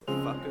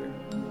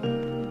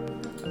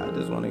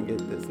just want to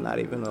get this, not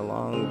even a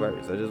long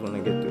verse. I just want to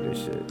get through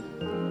this shit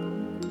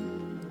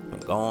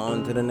and go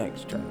on to the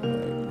next track.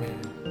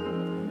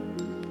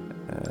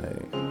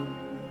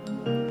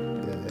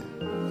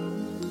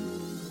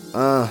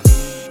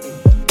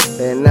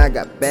 And I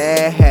got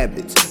bad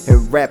habits,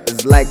 and rap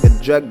is like a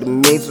drug to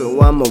me,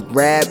 so I'm a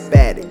rap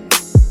addict.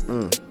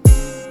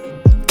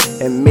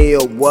 And Mia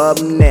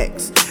up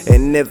next,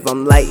 and if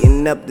I'm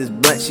lighting up this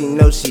blunt, she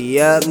know she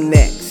up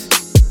next.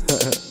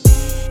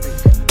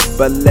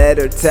 But let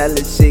her tell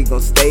it, she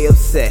gon' stay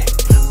upset.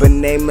 But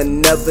name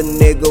another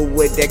nigga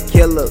with that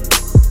killer.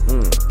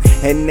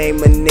 And name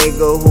a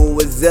nigga who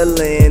was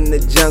iller in the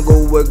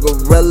jungle with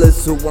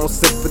gorillas who won't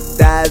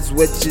sympathize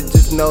with you.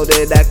 Just know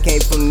that I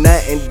came from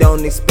nothing,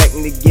 don't expect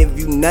me to give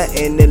you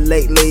nothing. And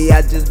lately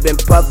I just been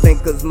puffin'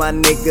 cause my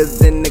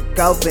niggas in the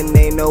coffin.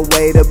 Ain't no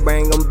way to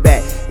bring them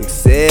back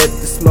except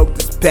to smoke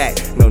this pack.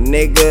 No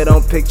nigga,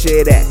 don't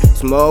picture that.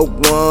 Smoke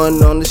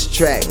one on this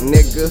track,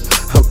 nigga.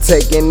 I'm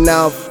taking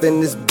off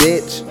in this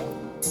bitch.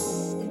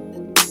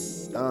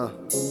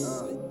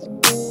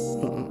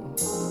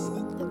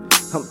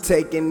 I'm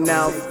taking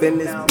off in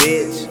this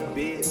bitch.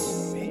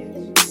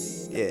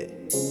 Yeah.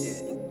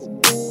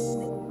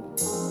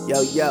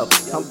 Yo,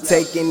 I'm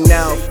taking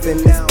off in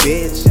this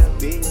bitch.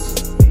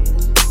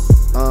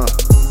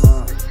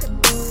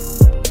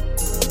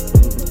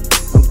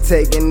 I'm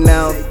taking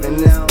off in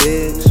this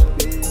bitch.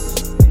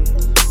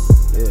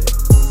 Yeah.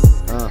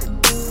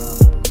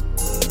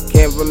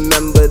 Can't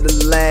remember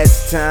the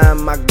last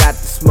time I got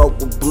to smoke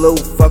with Blue.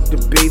 Fuck the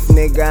beef,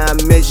 nigga, I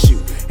miss you.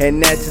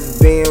 And that's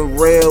just being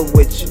real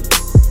with you.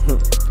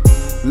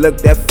 Look,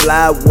 that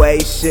flyway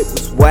shit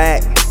was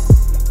whack.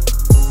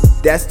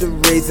 That's the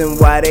reason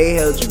why they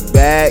held you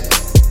back.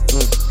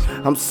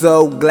 I'm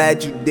so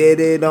glad you did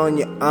it on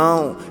your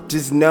own.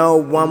 Just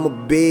know I'ma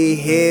be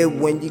here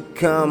when you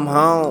come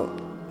home.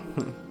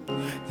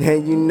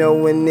 And you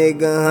know a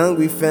nigga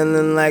hungry,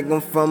 feeling like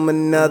I'm from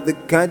another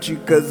country,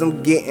 cause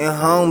I'm getting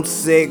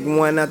homesick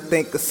when I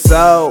think of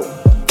soul.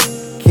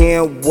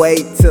 Can't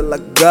wait till I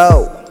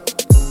go,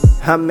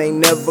 I may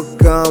never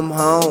come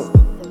home.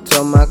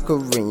 Told my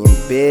Korean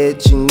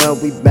bitch, you know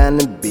we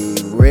bound to be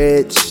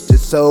rich.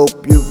 Just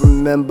hope you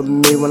remember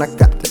me when I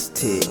got this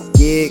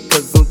ticket,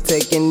 cause I'm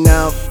taking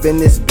off in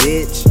this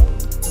bitch.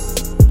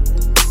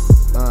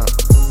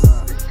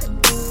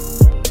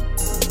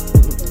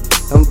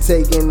 I'm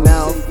taking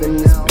off in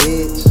this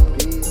bitch.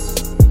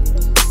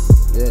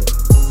 Yeah.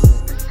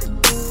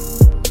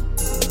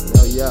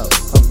 Yo,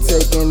 I'm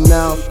taking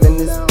off in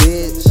this bitch.